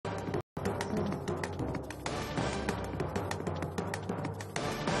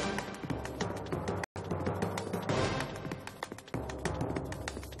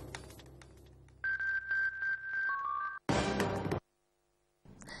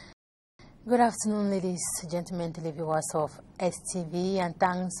Good afternoon, ladies, gentlemen, televiewers of STV, and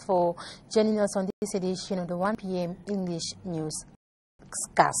thanks for joining us on this edition of the 1 p.m. English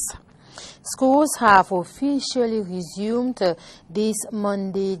newscast. Schools have officially resumed this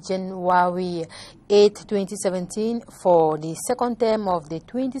Monday, January 8, 2017, for the second term of the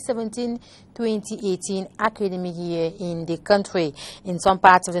 2017-2018 academic year in the country. In some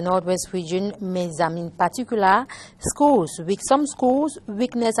parts of the Northwest region, Mezam in particular, some schools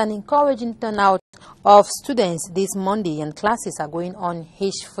witness an encouraging turnout of students this Monday, and classes are going on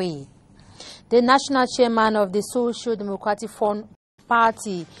hitch-free. The national chairman of the Social Democratic Front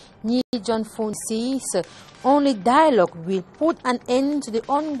Party, John Fund, says only dialogue will put an end to the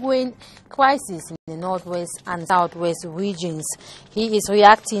ongoing crisis in the Northwest and Southwest regions. He is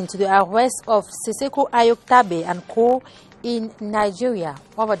reacting to the arrest of SISUKU, AYUK, TABE and Co. in Nigeria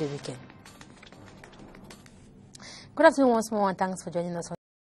over the weekend. Good afternoon once more, and thanks for joining us on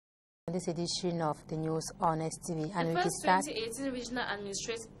this edition of the news on STV. And the we first start 2018 regional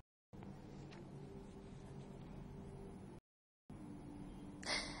administrative.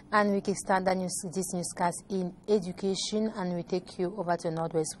 And we can start this newscast in education, and we take you over to the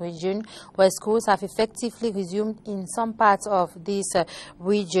Northwest region, where schools have effectively resumed in some parts of this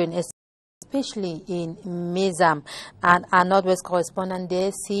region, especially in Mezam. And our Northwest correspondent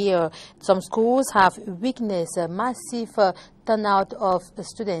there see some schools have witnessed a massive turnout of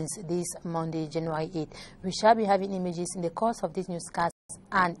students this Monday, January 8. We shall be having images in the course of this newscast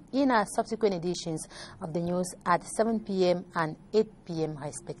and in our subsequent editions of the news at 7 p.m. and 8 p.m.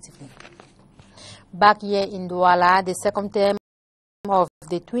 respectively. Back here in Douala, the second term of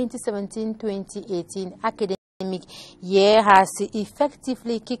the 2017-2018 academic year has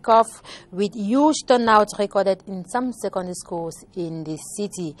effectively kicked off with huge turnout recorded in some secondary schools in the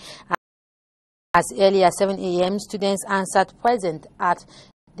city. As early as 7 a.m., students answered present at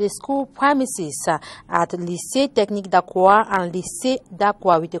the school premises at Lycée Technique d'Aqua and Lycée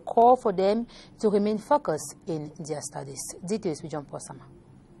d'Aqua with a call for them to remain focused in their studies. Details with John Posama.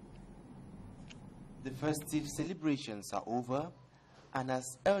 The festive celebrations are over, and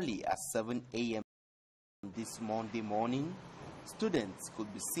as early as 7 a.m. this Monday morning, students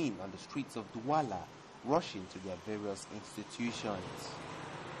could be seen on the streets of Douala rushing to their various institutions.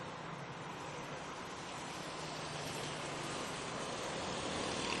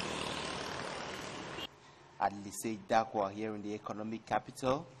 At Lycée d'Aqua here in the economic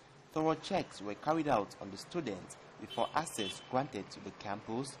capital, thorough checks were carried out on the students before access granted to the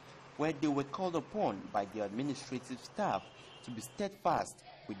campus, where they were called upon by the administrative staff to be steadfast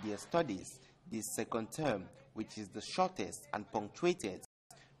with their studies this second term, which is the shortest and punctuated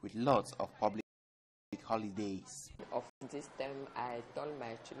with lots of public holidays. Of this term, I told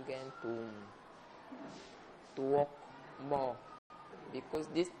my children to work more, because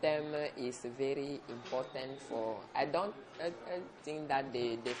this term is very important for, I don't think that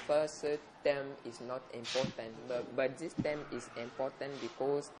the first term is not important, but this term is important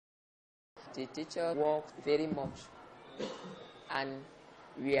because the teacher works very much, and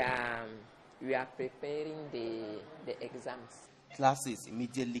we are preparing the exams. Classes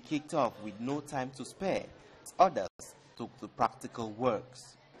immediately kicked off with no time to spare. Others took the practical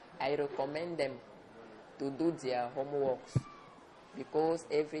works. I recommend them to do their homeworks, because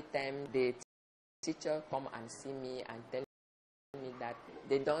every time the teacher come and see me and tell me that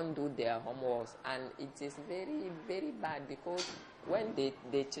they don't do their homeworks, and it is very, very bad, because when the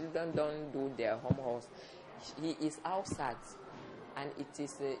children don't do their homeworks, he is outside, and it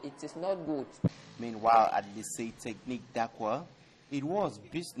is not good. Meanwhile, at Lycée Technique d'Aqua, it was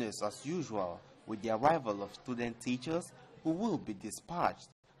business as usual with the arrival of student teachers who will be dispatched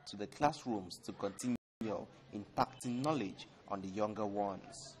to the classrooms to continue impacting knowledge on the younger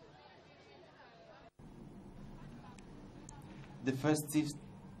ones. The festive...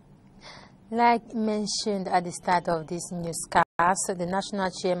 Like mentioned at the start of this newscast, the national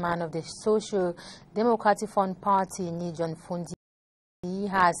chairman of the Social Democratic Front Party, John Fund,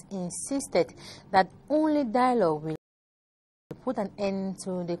 has insisted that only dialogue will put an end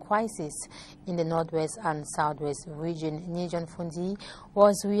to the crisis in the Northwest and Southwest region. John Fund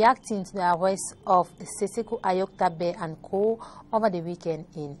was reacting to the arrest of SISUKU, AYUK, TABE and Co. over the weekend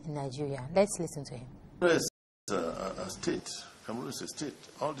in Nigeria. Let's listen to him. A state, Cameroon is a state.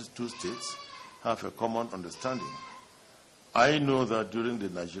 All these two states have a common understanding. I know that during the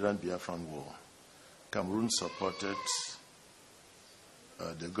Nigerian-Biafran War, Cameroon supported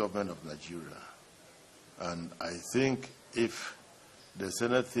the government of Nigeria. And I think if there's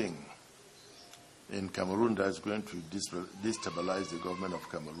anything in Cameroon that is going to destabilize the government of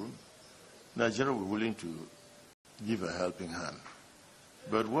Cameroon, Nigeria will be willing to give a helping hand.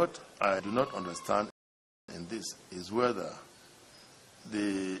 But what I do not understand in this is whether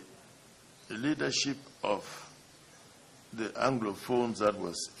the leadership of the Anglophones that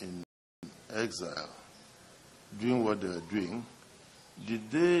was in exile, doing what they were doing, did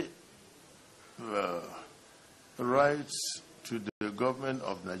they write to the government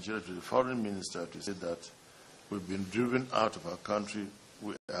of Nigeria, to the foreign minister, to say that we've been driven out of our country,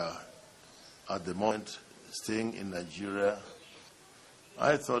 we are at the moment staying in Nigeria?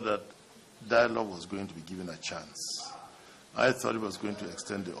 I thought that dialogue was going to be given a chance. I thought it was going to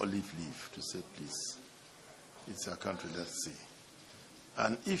extend the olive leaf to say, please, it's our country, let's see.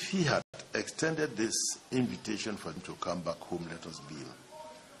 And if he had extended this invitation for them to come back home, let us build,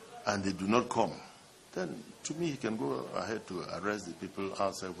 and they do not come, then to me he can go ahead to arrest the people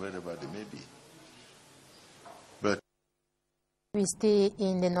outside wherever they may be. But we stay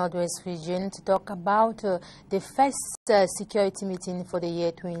in the Northwest region to talk about the first security meeting for the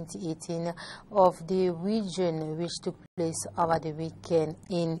year 2018 of the region, which took place over the weekend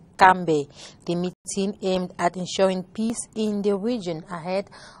in Kambe. The meeting aimed at ensuring peace in the region ahead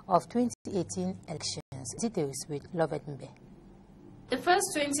of 2018 elections. Details with Lovett Mbe. The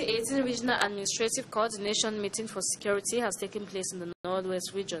first 2018 Regional Administrative Coordination Meeting for Security has taken place in the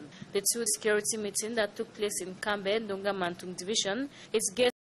Northwest region. The two security meetings that took place in Kambe, Ndonga Mantung Division, its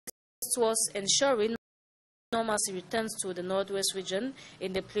geared towards ensuring normalcy returns to the Northwest region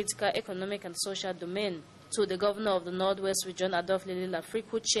in the political, economic and social domain. To the governor of the Northwest region, Adolf Lelila Frick,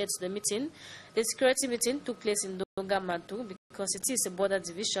 who chaired the meeting, the security meeting took place in Ndonga Mantung because it is a border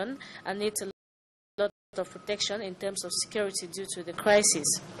division and needs a of protection in terms of security due to the crisis.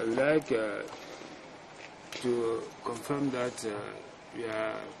 I would like to confirm that we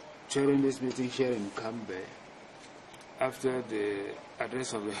are chairing this meeting here in Kambe after the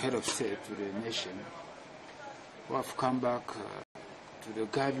address of the head of state to the nation, who have come back to the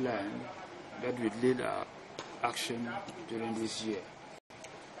guideline that will lead our action during this year.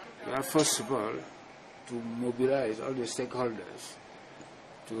 We are first of all to mobilize all the stakeholders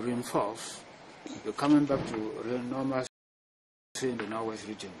to reinforce the coming back to real normalcy in the Northwest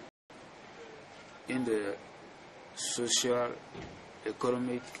region, in the social,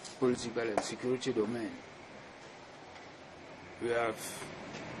 economic, political and security domain. We have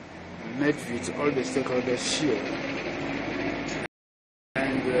met with all the stakeholders here,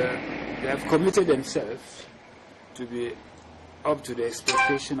 and they have committed themselves to be up to the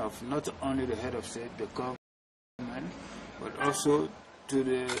expectation of not only the head of state, the government, but also to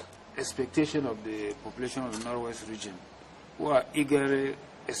the expectation of the population of the Northwest region, who are eagerly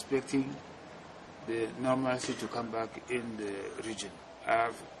expecting the normalcy to come back in the region. I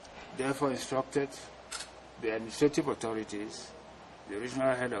have therefore instructed the administrative authorities, the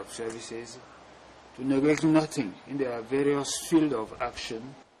regional head of services, to neglect nothing in their various fields of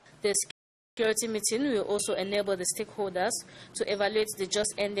action. The security meeting will also enable the stakeholders to evaluate the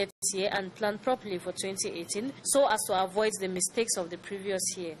just ended year and plan properly for 2018 so as to avoid the mistakes of the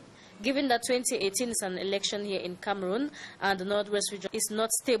previous year. Given that 2018 is an election year in Cameroon and the Northwest region is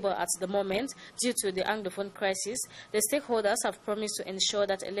not stable at the moment due to the Anglophone crisis, the stakeholders have promised to ensure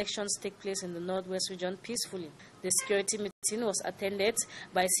that elections take place in the Northwest region peacefully. The security meeting was attended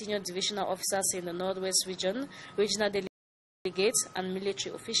by senior divisional officers in the Northwest region, regional delegates and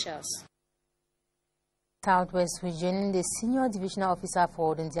military officials. Southwest region, the senior divisional officer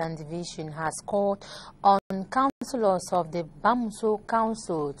for the Indian division has called on councillors of the Bamuso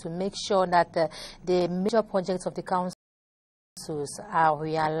Council to make sure that the major projects of the councils are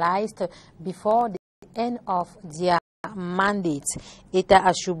realized before the end of their mandate.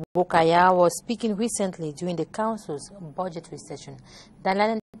 Eta Ashubokaya was speaking recently during the council's budgetary session.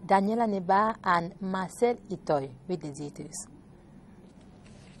 Daniela Neba and Marcel Itoy with the details.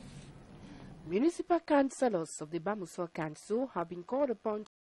 Municipal councillors of the Bamuso Council have been called upon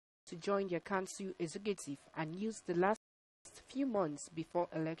to join their council executive and use the last few months before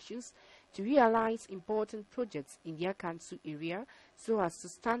elections to realize important projects in their council area so as to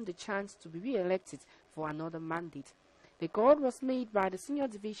stand the chance to be re-elected for another mandate. The call was made by the senior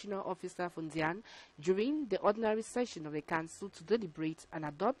divisional officer Fundian during the ordinary session of the council to deliberate and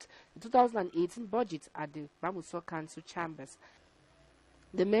adopt the 2018 budget at the Bamuso Council chambers.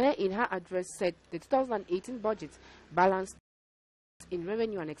 The mayor in her address said the 2018 budget balanced in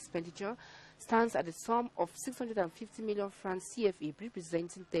revenue and expenditure stands at a sum of 650 million francs CFA,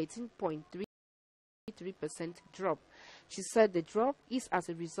 representing 13.33% drop. She said the drop is as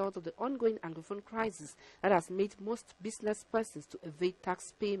a result of the ongoing Anglophone crisis that has made most business persons to evade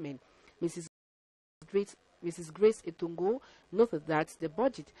tax payment. Mrs. Grace Etungo noted that the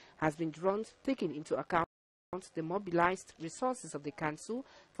budget has been drawn taking into account account the mobilized resources of the Council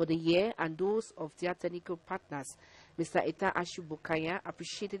for the year and those of their technical partners. Mr. Eta Ashubokaya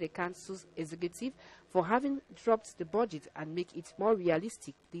appreciated the Council's executive for having dropped the budget and make it more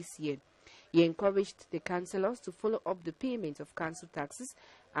realistic this year. He encouraged the councillors to follow up the payment of council taxes,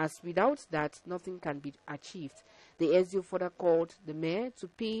 as without that, nothing can be achieved. The SDO further called the mayor to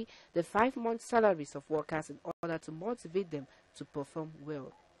pay the 5-month salaries of workers in order to motivate them to perform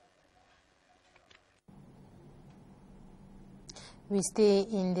well. We stay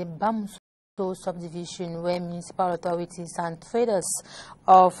in the Bamuso subdivision, where municipal authorities and traders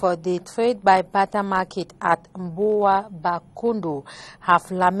of the trade by barter market at Mboa Bakondo have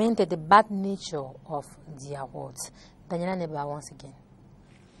lamented the bad nature of the awards. Daniela Neba once again.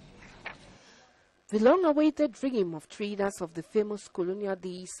 The long-awaited dream of traders of the famous Colonial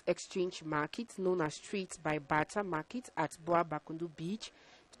Days exchange market, known as Trade by Barter Market at Mboa Bakondo Beach,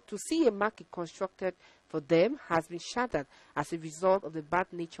 to see a market constructed for them has been shattered as a result of the bad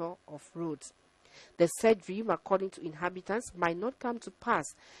nature of roads. The said dream, according to inhabitants, might not come to pass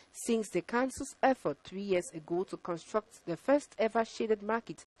since the council's effort 3 years ago to construct the first ever shaded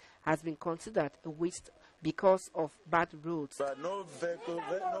market has been considered a waste because of bad roads. But no vehicle,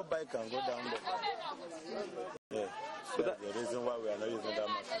 no bike can go down there. Yeah. So that's the reason why we are not using that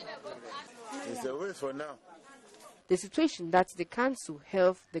market. It's a waste for now. The situation that the council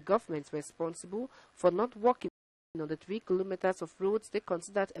held the government responsible for not working on the 3 kilometers of roads they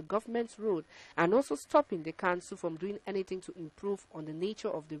considered a government road, and also stopping the council from doing anything to improve on the nature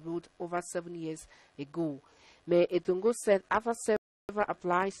of the road over 7 years ago. Mayor Etongo said after several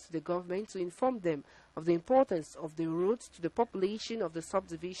applies to the government to inform them of the importance of the roads to the population of the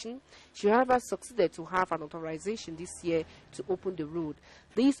subdivision, she however succeeded to have an authorization this year to open the road.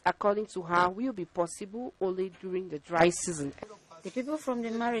 This, according to her, will be possible only during the dry season. The people from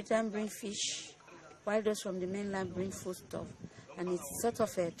the maritime bring fish, while those from the mainland bring foodstuff, and it's sort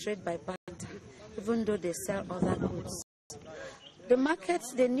of a trade by barter, even though they sell other goods. The market,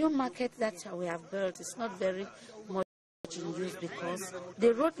 the new market that we have built is not very much in use because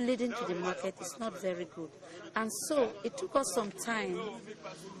the road leading to the market is not very good. And so it took us some time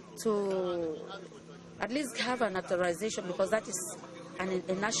to at least have an authorization, because that is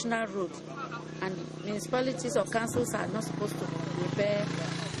a national road, and municipalities or councils are not supposed to repair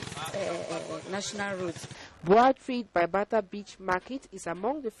national roads. Mboa Trade by Barter Beach Market is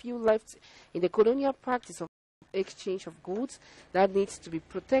among the few left in the colonial practice of exchange of goods that needs to be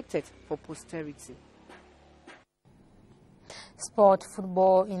protected for posterity. Sport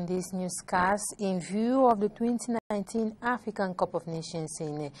football in this newscast. In view of the 2019 African Cup of Nations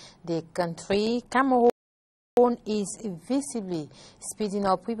in the country, Cameroon is visibly speeding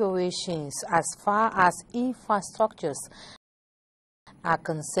up preparations as far as infrastructures are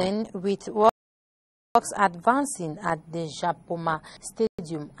concerned, with works advancing at the Japoma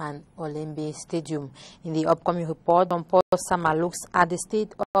Stadium and Olembe Stadium. In the upcoming report, Paul Sama looks at the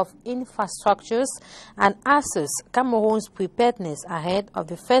state of infrastructures and assess Cameroon's preparedness ahead of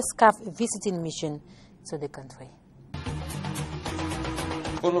the first CAF visiting mission to the country.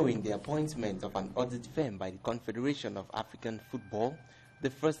 Following the appointment of an audit firm by the Confederation of African Football, the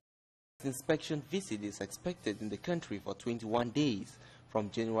first inspection visit is expected in the country for 21 days, from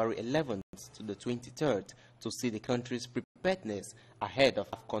January 11th to the 23rd, to see the country's preparedness ahead of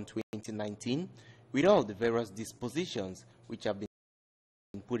AFCON 2019, with all the various dispositions which have been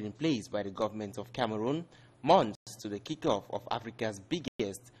put in place by the government of Cameroon, months to the kickoff of Africa's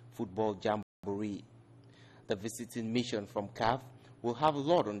biggest football jamboree. The visiting mission from CAF will have a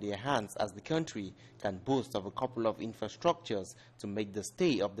lot on their hands, as the country can boast of a couple of infrastructures to make the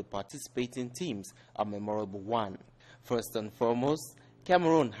stay of the participating teams a memorable one. First and foremost,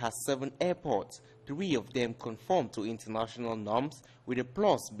 Cameroon has 7 airports, 3 of them conform to international norms, with a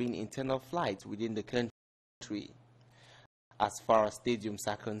plus being internal flights within the country. As far as stadiums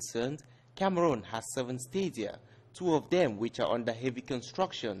are concerned, Cameroon has 7 stadia, 2 of them which are under heavy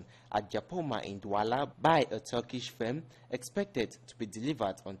construction at Japoma in Douala by a Turkish firm, expected to be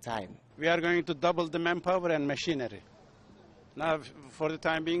delivered on time. We are going to double the manpower and machinery. Now, for the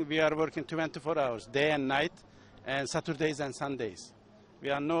time being, we are working 24 hours, day and night, and Saturdays and Sundays. We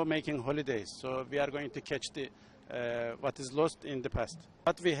are now making holidays, so we are going to catch the what is lost in the past.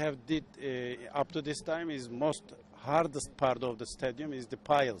 What we have did up to this time is most hardest part of the stadium is the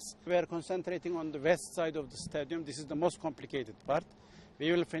piles. We are concentrating on the west side of the stadium. This is the most complicated part.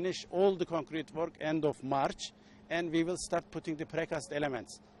 We will finish all the concrete work end of March, and we will start putting the precast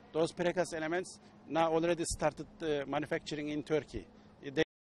elements. Those precast elements now already started manufacturing in Turkey.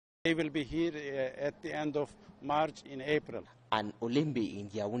 They will be here at the end of March in April. And Olembe in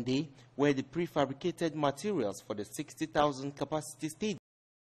Yaoundé, where the prefabricated materials for the 60,000 capacity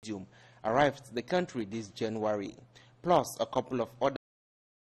stadium arrived to the country this January, plus a couple of other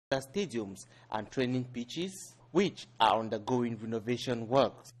stadiums and training pitches, which are undergoing renovation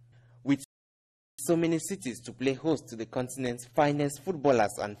works. With so many cities to play host to the continent's finest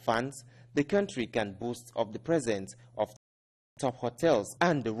footballers and fans, the country can boast of the presence of top hotels,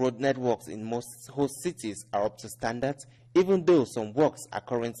 and the road networks in most host cities are up to standards, even though some works are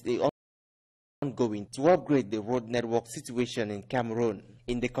currently ongoing to upgrade the road network situation in Cameroon.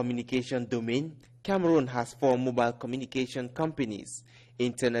 In the communication domain, Cameroon has 4 mobile communication companies,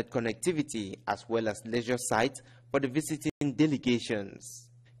 internet connectivity, as well as leisure sites for the visiting delegations.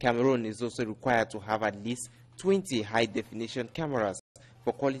 Cameroon is also required to have at least 20 high-definition cameras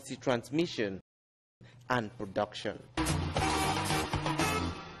for quality transmission and production.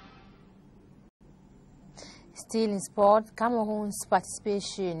 Still in sport, Cameroon's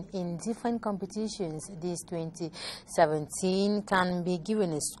participation in different competitions this 2017 can be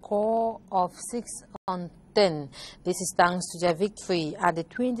given a score of 6 on 10. This is thanks to their victory at the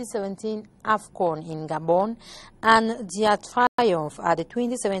 2017 AFCON in Gabon and their triumph at the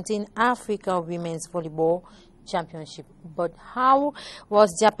 2017 Africa Women's Volleyball Championship. But how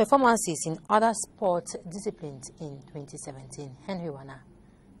was their performances in other sports disciplines in 2017? Henry Wana.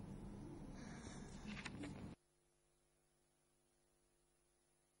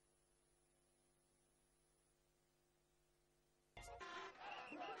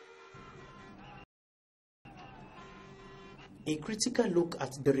 A critical look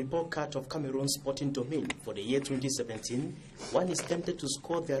at the report card of Cameroon's sporting domain for the year 2017, one is tempted to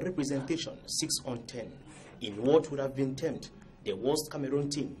score their representation 6 on 10 in what would have been termed the worst Cameroon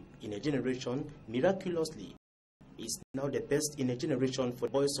team in a generation. Miraculously, is now the best in a generation for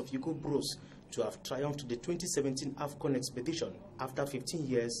the boys of Yuku Bros to have triumphed the 2017 AFCON expedition after 15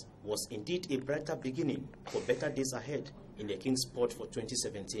 years was indeed a brighter beginning for better days ahead in the King's Sport for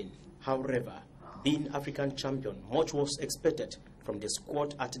 2017. However, being African champion, much was expected from the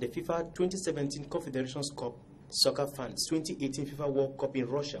squad at the FIFA 2017 Confederations Cup. Soccer fans' 2018 FIFA World Cup in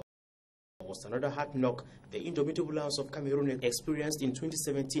Russia was another hard knock the indomitable Lions of Cameroon experienced in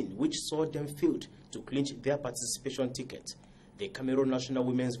 2017, which saw them failed to clinch their participation ticket. The Cameroon national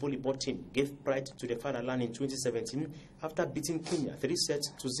women's volleyball team gave pride to the fatherland in 2017 after beating Kenya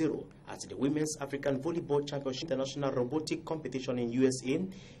 3-0 at the Women's African Volleyball Championship International Robotic Competition in USA.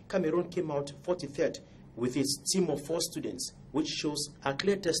 Cameroon came out 43rd with its team of 4 students, which shows a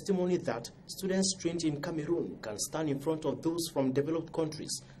clear testimony that students trained in Cameroon can stand in front of those from developed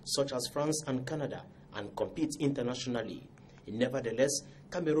countries such as France and Canada and compete internationally. Nevertheless,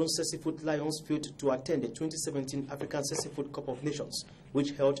 Cameroon's Sesifoot Lions failed to attend the 2017 African Sesifoot Cup of Nations,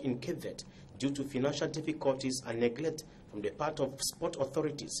 which held in Cape Verde, due to financial difficulties and neglect from the part of sport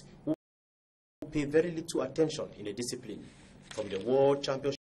authorities who pay very little attention in the discipline. From the World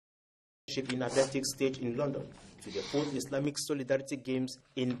Championship in Athletics stage in London to the 4th Islamic Solidarity Games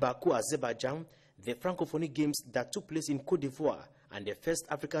in Baku, Azerbaijan, the Francophonie Games that took place in Côte d'Ivoire, and the first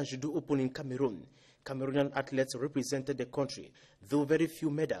African Judo Open in Cameroon, Cameroonian athletes represented the country, though very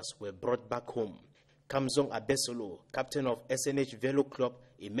few medals were brought back home. Kamzong Abesolo, captain of SNH Velo Club,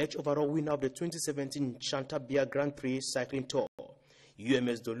 emerged overall winner of the 2017 Chantabia Grand Prix Cycling Tour.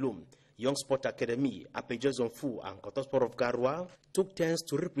 UMS Dolum, Young Sport Academy, Apeja Zonfu, and Kotosport of Garoua took turns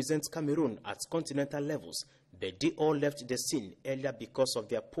to represent Cameroon at continental levels, but they all left the scene earlier because of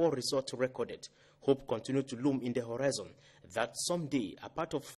their poor result recorded. Hope continued to loom in the horizon that someday, a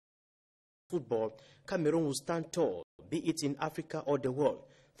part of football, Cameroon will stand tall, be it in Africa or the world,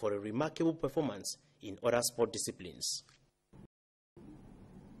 for a remarkable performance in other sport disciplines.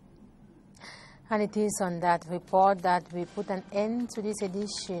 And it is on that report that we put an end to this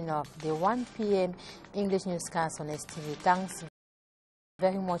edition of the 1 p.m. English newscast on STV. Thanks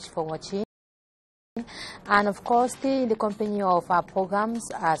very much for watching. And of course, stay in the company of our programs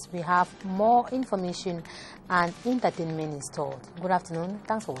as we have more information and entertainment installed. Good afternoon.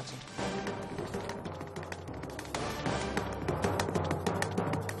 Thanks for watching.